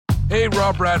Hey,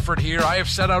 Rob Bradford here. I have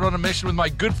set out on a mission with my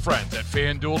good friends at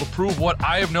FanDuel to prove what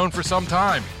I have known for some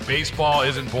time. Baseball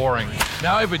isn't boring.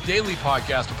 Now I have a daily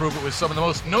podcast to prove it with some of the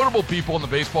most notable people in the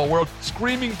baseball world,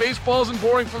 screaming baseball isn't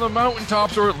boring from the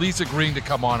mountaintops, or at least agreeing to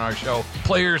come on our show.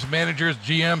 Players, managers,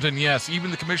 GMs, and yes, even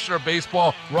the commissioner of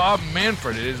baseball, Rob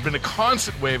Manfred. It has been a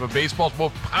constant wave of baseball's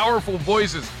most powerful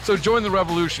voices. So join the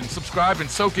revolution. Subscribe and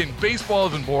soak in Baseball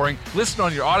Isn't Boring. Listen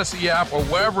on your Odyssey app or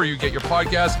wherever you get your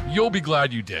podcasts. You'll be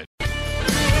glad you did.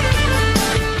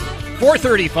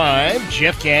 435,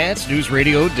 Jeff Katz, News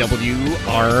Radio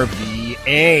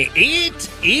WRVA. It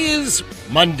is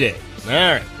Monday. All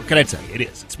right, what can I tell you? It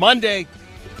is. It's Monday,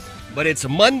 but it's a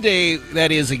Monday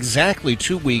that is exactly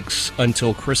 2 weeks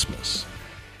until Christmas.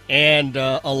 And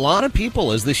a lot of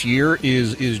people, as this year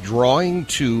is drawing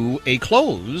to a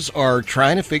close, are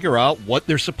trying to figure out what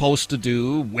they're supposed to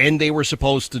do, when they were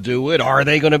supposed to do it, are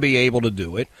they going to be able to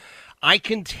do it? I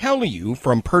can tell you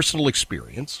from personal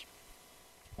experience,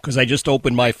 because I just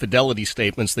opened my fidelity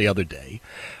statements the other day,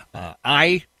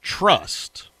 I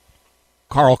trust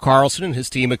Carl Carlson and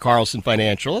his team at Carlson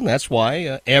Financial, and that's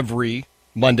why every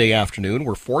Monday afternoon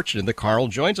we're fortunate that Carl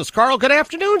joins us. Carl, good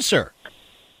afternoon, sir.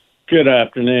 Good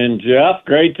afternoon, Jeff.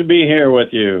 Great to be here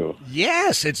with you.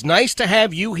 Yes, it's nice to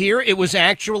have you here. It was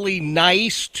actually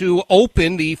nice to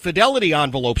open the fidelity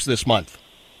envelopes this month.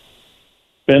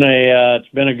 It's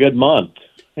been a good month.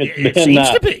 It seems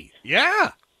to be,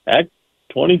 yeah.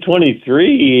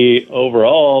 2023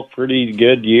 overall, pretty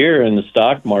good year in the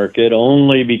stock market,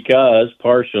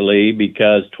 partially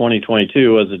because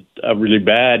 2022 was a really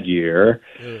bad year.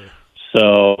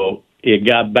 So it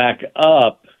got back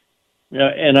up.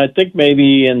 And I think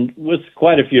with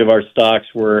quite a few of our stocks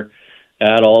we're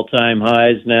at all-time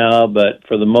highs now, but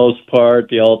for the most part,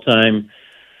 the all-time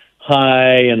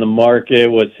high in the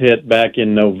market was hit back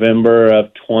in November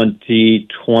of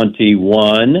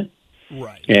 2021.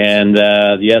 Right. And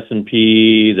the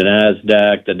S&P, the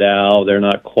NASDAQ, the Dow, they're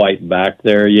not quite back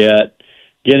there yet.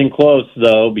 Getting close,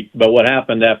 though, but what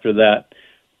happened after that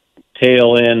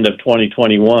tail end of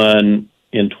 2021,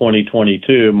 in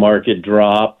 2022, market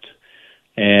dropped,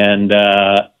 and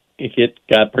it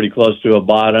got pretty close to a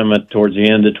bottom towards the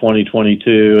end of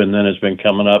 2022, and then it's been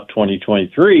coming up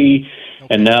 2023,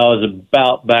 and now is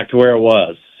about back to where it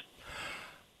was.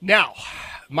 Now,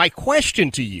 my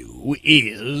question to you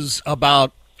is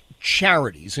about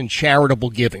charities and charitable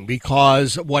giving,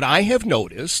 because what I have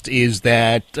noticed is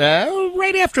that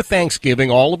right after Thanksgiving,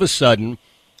 all of a sudden,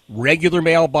 regular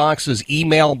mailboxes,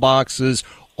 email boxes,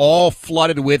 all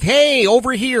flooded with, hey,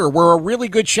 over here, we're a really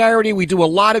good charity, we do a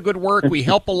lot of good work, we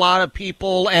help a lot of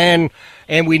people, and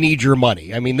we need your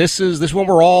money. I mean, this is when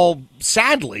we're all,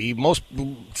 sadly,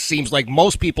 seems like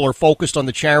most people are focused on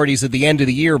the charities at the end of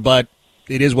the year, but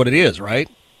it is what it is, right?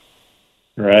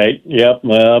 Right. Yep.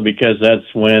 Well, because that's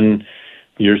when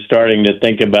you're starting to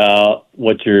think about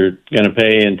what you're going to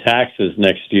pay in taxes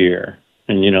next year.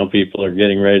 And, people are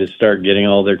getting ready to start getting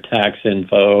all their tax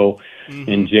info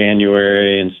in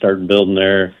January and start building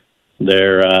their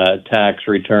tax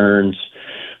returns.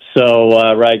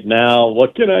 So right now,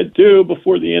 what can I do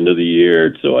before the end of the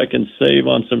year so I can save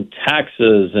on some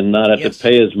taxes and not have to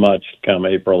pay as much come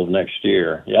April of next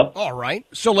year? Yep. All right.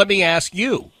 So let me ask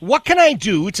you, what can I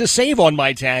do to save on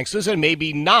my taxes and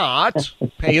maybe not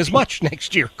pay as much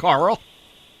next year, Carl?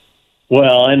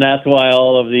 Well, and that's why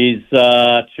all of these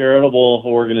charitable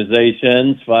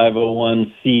organizations,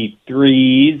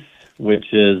 501c3s,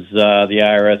 which is the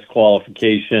IRS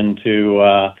qualification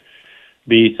to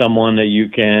be someone that you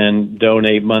can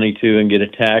donate money to and get a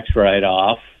tax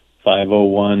write-off,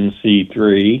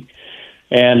 501c3.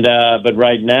 And but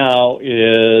right now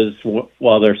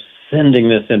while they're sending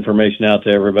this information out to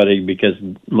everybody, because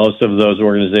most of those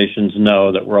organizations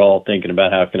know that we're all thinking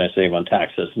about how can I save on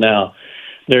taxes. Now,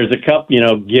 there's a couple,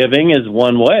 giving is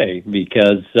one way,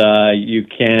 because you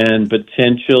can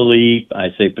potentially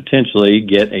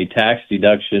get a tax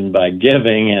deduction by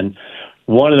giving. And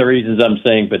one of the reasons I'm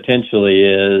saying potentially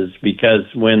is because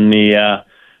when the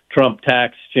Trump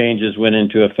tax changes went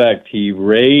into effect, he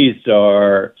raised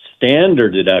our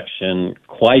standard deduction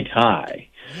quite high.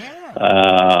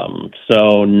 Yeah.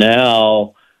 So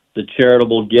now the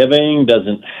charitable giving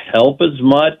doesn't help as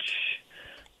much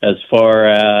as far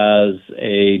as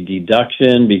a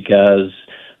deduction, because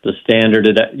the standard,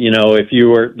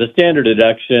 the standard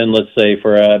deduction, let's say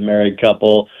for a married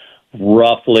couple,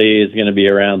 roughly is going to be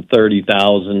around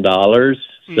 $30,000.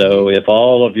 Mm-hmm. So if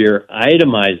all of your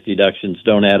itemized deductions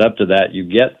don't add up to that, you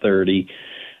get 30.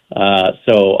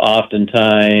 So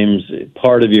oftentimes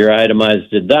part of your itemized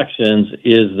deductions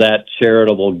is that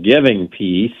charitable giving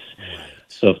piece.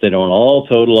 So if they don't all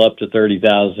total up to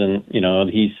 30,000,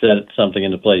 he set something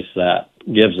into place that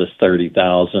gives us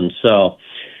 30,000. So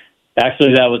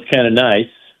actually, that was kind of nice.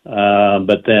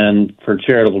 But then for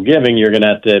charitable giving, you're going to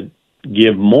have to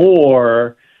give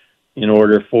more in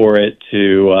order for it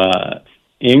to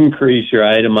increase your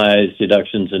itemized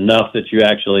deductions enough that you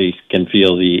actually can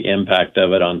feel the impact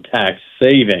of it on tax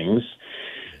savings.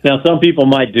 Now, some people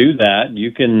might do that.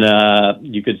 You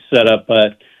could set up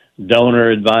a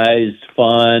donor-advised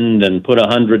fund and put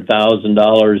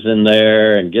 $100,000 in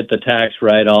there and get the tax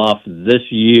write-off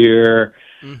this year.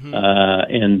 Mm-hmm.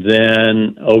 And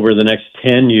then over the next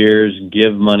 10 years,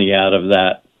 give money out of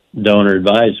that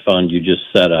donor-advised fund you just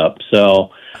set up.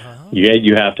 So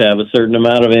you have to have a certain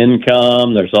amount of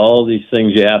income. There's all these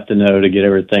things you have to know to get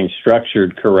everything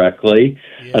structured correctly.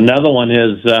 Yeah. Another one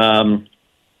is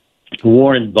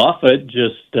Warren Buffett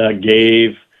just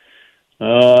gave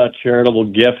a charitable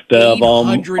gift of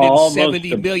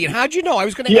 $870 million. How'd you know? I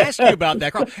was going to ask you about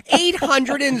that, Carl.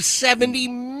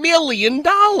 $870 million.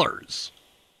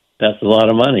 That's a lot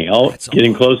of money.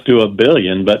 Getting close to $1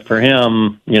 billion, but for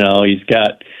him, he's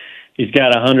got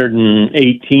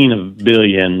 118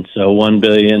 billion, so $1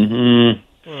 billion.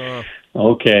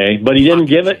 Okay, but he didn't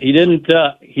give it. He didn't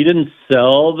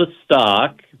sell the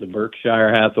stock, the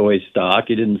Berkshire Hathaway stock.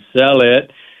 He didn't sell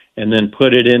it and then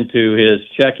put it into his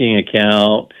checking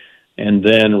account and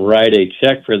then write a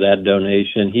check for that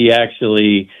donation. He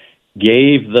actually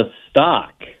gave the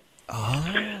stock.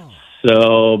 Oh.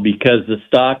 So because the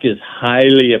stock is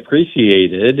highly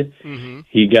appreciated, mm-hmm.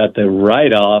 he got the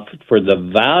write-off for the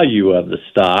value of the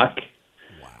stock.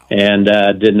 Wow. And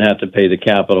didn't have to pay the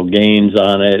capital gains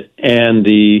on it. And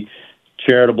the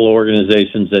charitable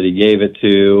organizations that he gave it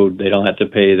to, they don't have to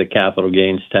pay the capital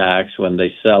gains tax when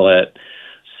they sell it.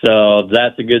 So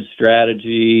that's a good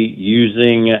strategy,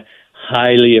 using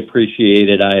highly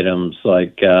appreciated items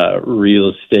like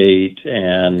real estate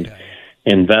and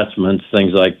investments,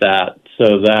 things like that,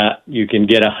 so that you can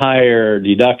get a higher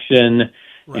deduction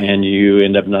and you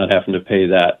end up not having to pay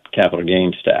that capital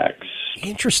gains tax.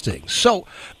 Interesting. So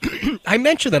I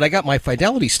mentioned that I got my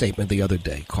Fidelity statement the other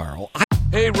day, Carl.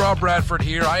 Hey, Rob Bradford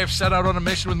here. I have set out on a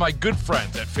mission with my good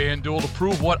friends at FanDuel to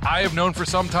prove what I have known for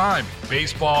some time.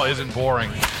 Baseball isn't boring.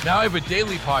 Now I have a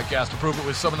daily podcast to prove it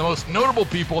with some of the most notable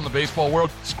people in the baseball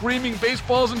world, screaming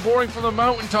baseball isn't boring from the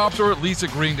mountaintops, or at least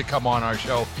agreeing to come on our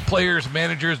show. Players,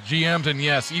 managers, GMs, and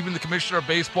yes, even the commissioner of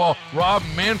baseball, Rob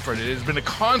Manfred. It has been a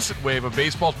constant wave of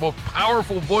baseball's most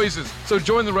powerful voices. So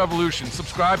join the revolution.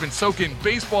 Subscribe and soak in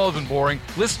Baseball Isn't Boring.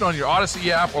 Listen on your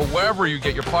Odyssey app or wherever you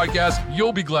get your podcasts.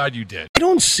 You'll be glad you did. I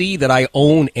don't see that I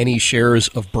own any shares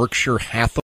of Berkshire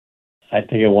Hathaway. I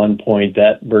think at one point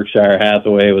that Berkshire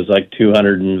Hathaway was like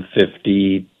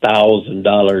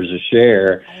 $250,000 a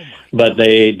share, but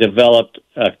they developed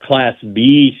a Class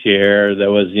B share that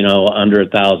was, under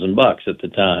 $1,000 at the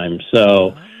time,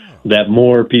 so that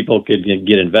more people could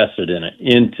get invested in it.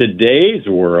 In today's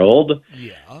world,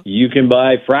 you can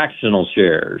buy fractional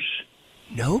shares.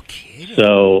 No kidding.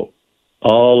 So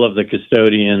all of the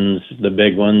custodians, the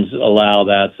big ones, allow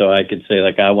that. So I could say,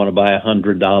 like, I want to buy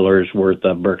 $100 worth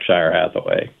of Berkshire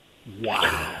Hathaway.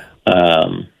 Wow.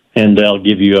 And they'll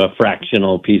give you a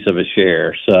fractional piece of a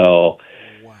share. So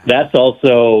that's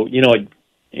also,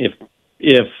 if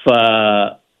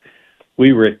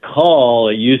we recall,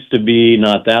 it used to be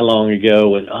not that long ago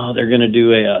when, they're going to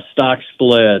do a stock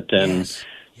split and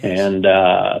and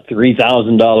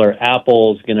 $3,000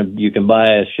 Apple is you can buy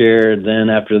a share then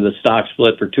after the stock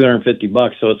split for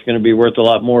 $250, so it's going to be worth a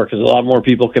lot more because a lot more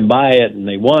people can buy it and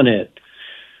they want it.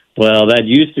 Well, that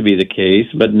used to be the case,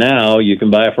 but now you can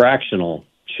buy a fractional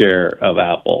share of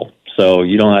Apple, so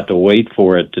you don't have to wait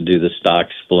for it to do the stock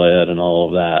split and all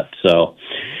of that. So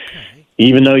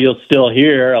even though you'll still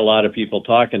hear a lot of people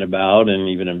talking about, and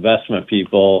even investment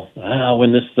people,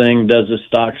 when this thing does a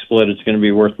stock split, it's going to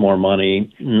be worth more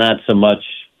money. Not so much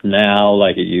now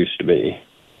like it used to be.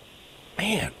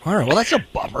 Man, all right, well, that's a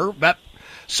bummer.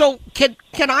 So can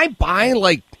I buy,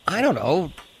 like, I don't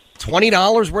know,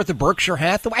 $20 worth of Berkshire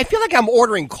Hathaway? I feel like I'm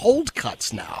ordering cold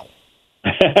cuts now.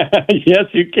 Yes,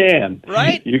 you can.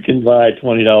 Right? You can buy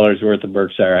 $20 worth of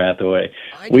Berkshire Hathaway.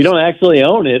 We don't actually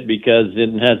own it because it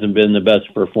hasn't been the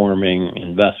best performing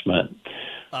investment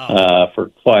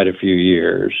for quite a few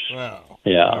years. Well,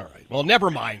 yeah. All right. Well, never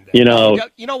mind then.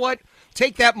 You know what?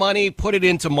 Take that money, put it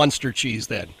into Munster cheese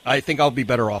then. I think I'll be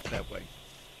better off that way.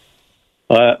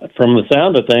 From the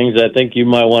sound of things, I think you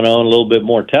might want to own a little bit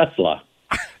more Tesla.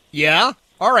 Yeah?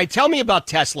 All right, tell me about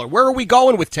Tesla. Where are we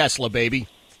going with Tesla, baby?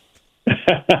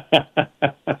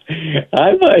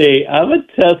 I'm a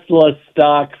Tesla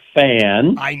stock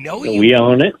fan. I know we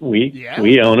own it.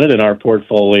 We own it in our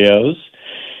portfolios.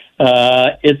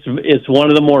 It's one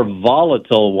of the more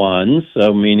volatile ones,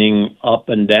 so meaning up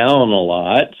and down a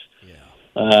lot. Yeah.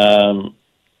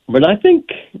 But I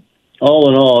think all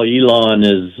in all, Elon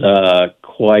is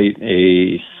quite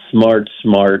a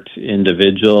smart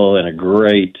individual and a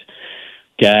great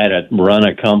guy to run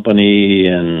a company,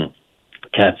 and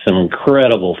got some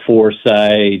incredible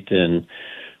foresight. And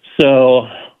so,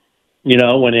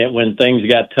 when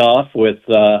things got tough with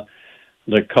the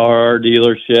car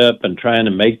dealership and trying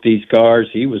to make these cars,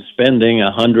 he was spending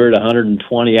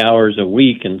 120 hours a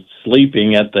week and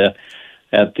sleeping at the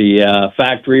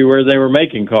factory where they were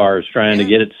making cars, trying to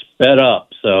get it sped up.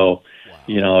 So,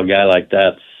 a guy like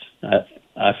that's,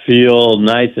 I feel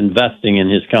nice investing in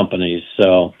his companies.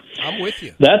 So I'm with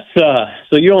you. That's so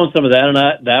you own some of that, and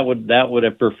that would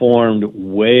have performed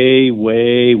way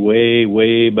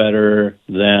better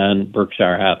than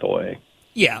Berkshire Hathaway.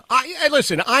 Yeah,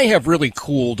 listen, I have really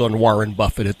cooled on Warren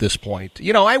Buffett at this point.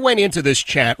 I went into this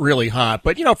chat really hot,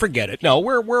 but, forget it. No,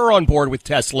 we're on board with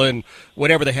Tesla and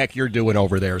whatever the heck you're doing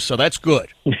over there, so that's good.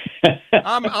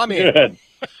 I'm in.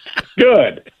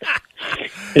 Good.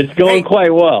 It's going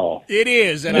quite well. It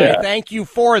is, and I thank you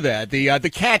for that.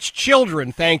 The Cat's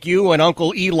children thank you, and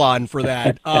Uncle Elon for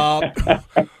that.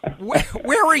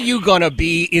 Where are you going to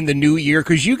be in the new year?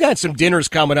 Because you got some dinners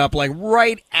coming up, like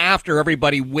right after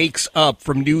everybody wakes up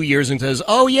from New Year's and says,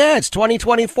 oh, yeah, it's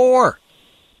 2024.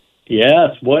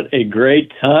 Yes, what a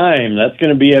great time. That's going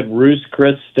to be at Ruth's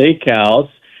Chris Steakhouse,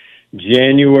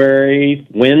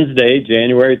 Wednesday,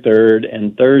 January 3rd,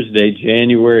 and Thursday,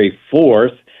 January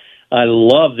 4th. I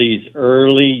love these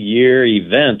early year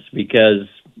events because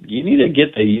you need to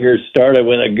get the year started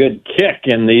with a good kick,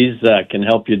 and these can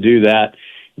help you do that,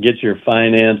 get your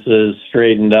finances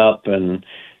straightened up, and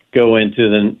go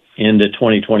into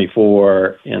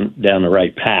 2024 and down the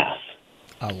right path.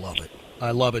 I love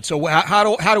it. So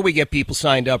how do we get people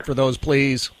signed up for those,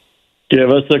 please?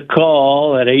 Give us a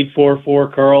call at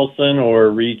 844-CARLSON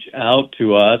or reach out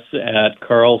to us at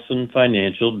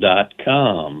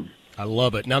carlsonfinancial.com. I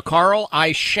love it. Now, Carl,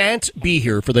 I shan't be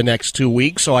here for the next 2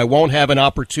 weeks, so I won't have an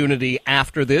opportunity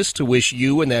after this to wish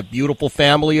you and that beautiful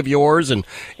family of yours and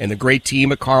the great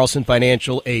team at Carlson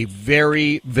Financial a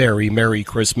very, very Merry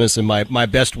Christmas and my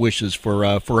best wishes for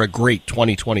a great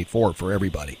 2024 for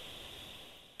everybody.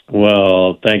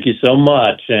 Well, thank you so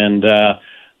much, and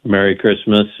Merry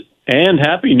Christmas and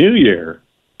Happy New Year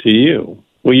to you.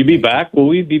 Will you be back? Will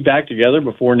we be back together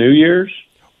before New Year's?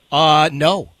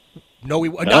 No. No, we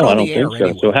not on the air.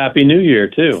 Anyway. So Happy New Year,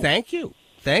 too. Thank you.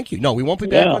 No, we won't be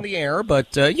back on the air,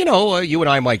 but, you and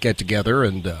I might get together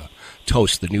and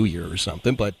toast the New Year or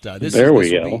something. But there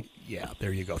we go. Yeah,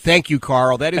 there you go. Thank you,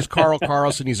 Carl. That is Carl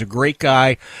Carlson. He's a great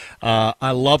guy.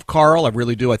 I love Carl. I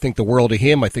really do. I think the world of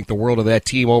him. I think the world of that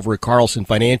team over at Carlson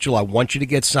Financial. I want you to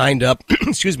get signed up.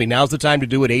 Excuse me. Now's the time to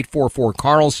do it.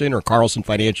 844-CARLSON or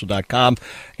carlsonfinancial.com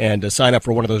and sign up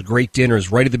for one of those great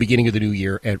dinners right at the beginning of the new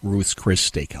year at Ruth's Chris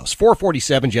Steakhouse.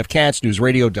 447, Jeff Katz, News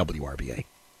Radio, WRBA.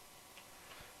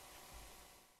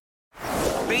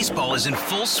 Baseball is in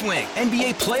full swing.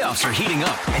 NBA playoffs are heating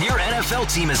up, and your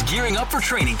NFL team is gearing up for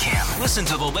training camp. Listen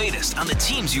to the latest on the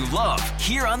teams you love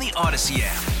here on the Odyssey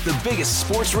app. The biggest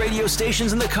sports radio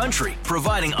stations in the country,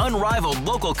 providing unrivaled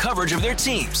local coverage of their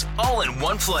teams, all in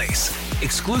one place.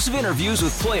 Exclusive interviews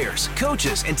with players,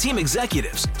 coaches, and team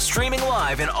executives, streaming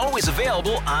live and always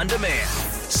available on demand.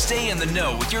 Stay in the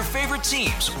know with your favorite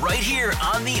teams right here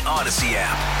on the Odyssey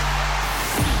app.